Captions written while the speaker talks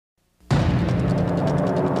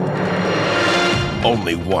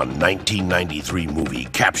Only one 1993 movie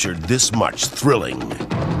captured this much thrilling,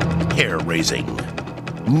 hair-raising,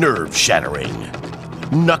 nerve-shattering,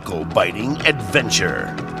 knuckle-biting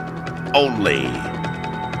adventure. Only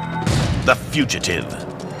The Fugitive.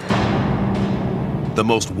 The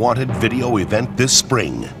most wanted video event this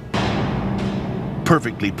spring.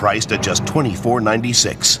 Perfectly priced at just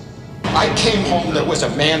 $24.96. I came home, there was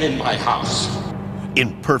a man in my house.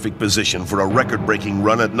 In perfect position for a record-breaking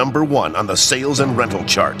run at #1 on the sales and rental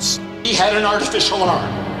charts. He had an artificial arm.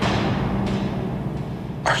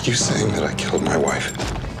 Are you saying that I killed my wife?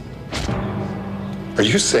 Are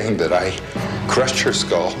you saying that I crushed her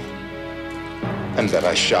skull and that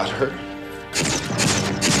I shot her?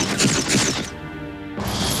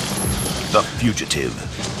 The Fugitive.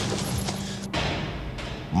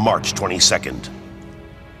 March 22nd.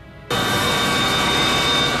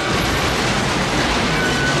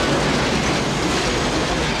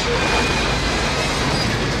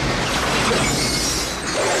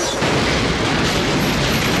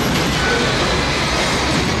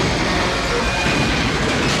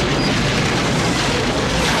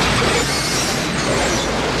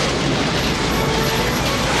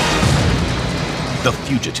 The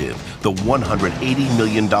Fugitive, the $180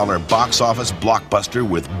 million box office blockbuster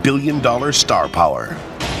with billion-dollar star power.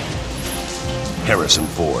 Harrison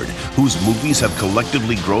Ford, whose movies have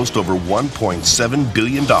collectively grossed over $1.7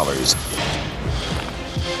 billion.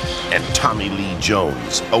 And Tommy Lee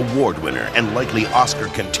Jones, award winner and likely Oscar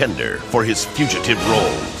contender for his fugitive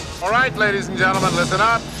role. All right, ladies and gentlemen, listen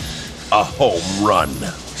up. A home run.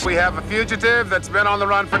 We have a fugitive that's been on the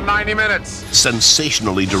run for 90 minutes.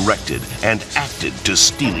 Sensationally directed and acted to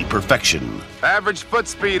steely perfection. Average foot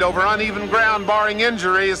speed over uneven ground barring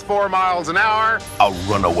injury is 4 miles an hour. A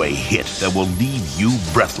runaway hit that will leave you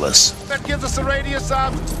breathless. That gives us a radius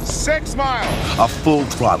of 6 miles. A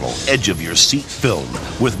full-throttle, edge-of-your-seat film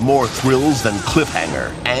with more thrills than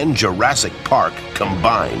Cliffhanger and Jurassic Park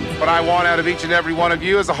combined. What I want out of each and every one of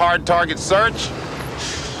you is a hard target search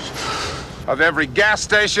of every gas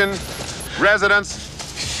station,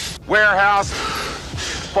 residence, warehouse,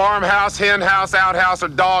 farmhouse, hen house, outhouse, or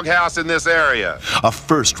doghouse in this area. A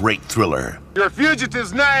first-rate thriller. Your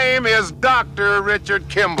fugitive's name is Dr. Richard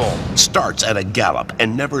Kimball. Starts at a gallop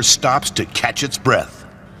and never stops to catch its breath.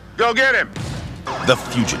 Go get him. The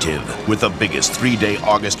Fugitive, with the biggest 3-day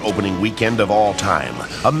August opening weekend of all time.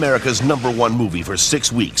 America's #1 movie for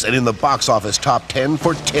 6 weeks and in the box office top 10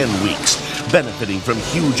 for 10 weeks. Benefiting from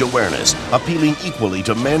huge awareness, appealing equally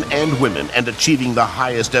to men and women, and achieving the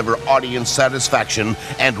highest ever audience satisfaction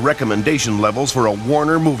and recommendation levels for a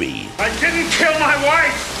Warner movie. I didn't kill my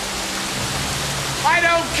wife. I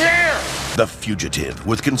don't care. The Fugitive,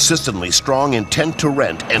 with consistently strong intent to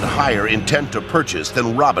rent and higher intent to purchase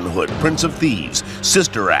than Robin Hood, Prince of Thieves,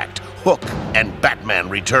 Sister Act, Hook, and Batman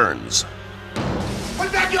Returns.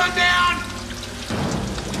 Put that gun down!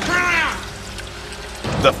 Turn around!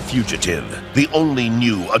 The Fugitive, the only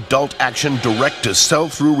new adult action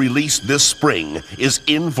direct-to-sell-through release this spring, is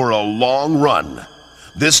in for a long run.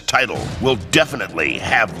 This title will definitely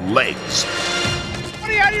have legs. What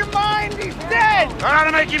are you out of your mind? He's dead! I ought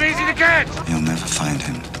to make him easy to catch! You'll never find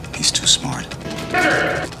him. He's too smart.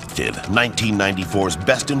 1994's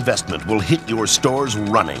best investment will hit your stores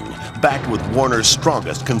running, backed with Warner's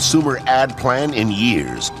strongest consumer ad plan in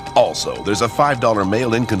years. Also, there's a $5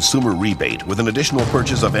 mail-in consumer rebate with an additional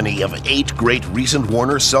purchase of any of 8 great recent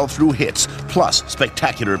Warner sell-through hits, plus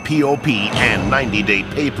spectacular POP and 90-day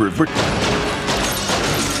pay-per-view.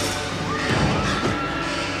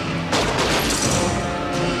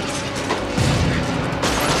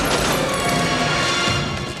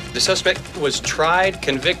 The suspect was tried,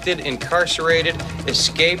 convicted, incarcerated,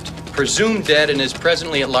 escaped, presumed dead, and is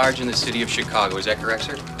presently at large in the city of Chicago. Is that correct,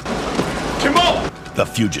 sir? Kimball! The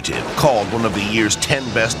Fugitive, called one of the year's 10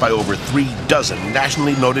 best by over 3 dozen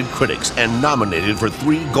nationally noted critics and nominated for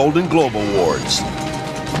 3 Golden Globe Awards.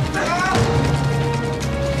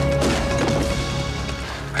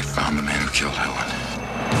 I found the man who killed Helen.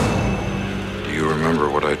 Do you remember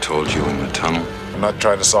what I told you in the tunnel? I'm not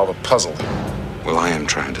trying to solve a puzzle. Well, I am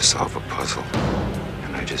trying to solve a puzzle,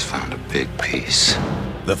 and I just found a big piece.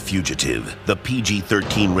 The Fugitive, the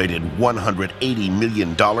PG-13 rated $180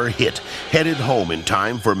 million hit, headed home in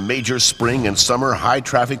time for major spring and summer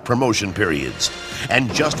high-traffic promotion periods.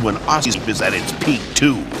 And just when Oscar is at its peak,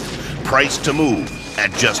 too. Price to move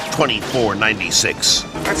at just $24.96.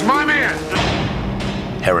 That's my man!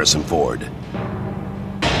 Harrison Ford.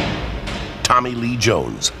 Tommy Lee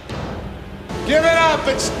Jones. Give it up!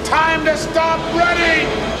 It's time to stop running!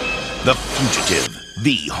 The Fugitive,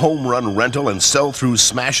 the home run rental and sell-through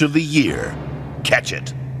smash of the year. Catch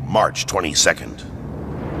it March 22nd.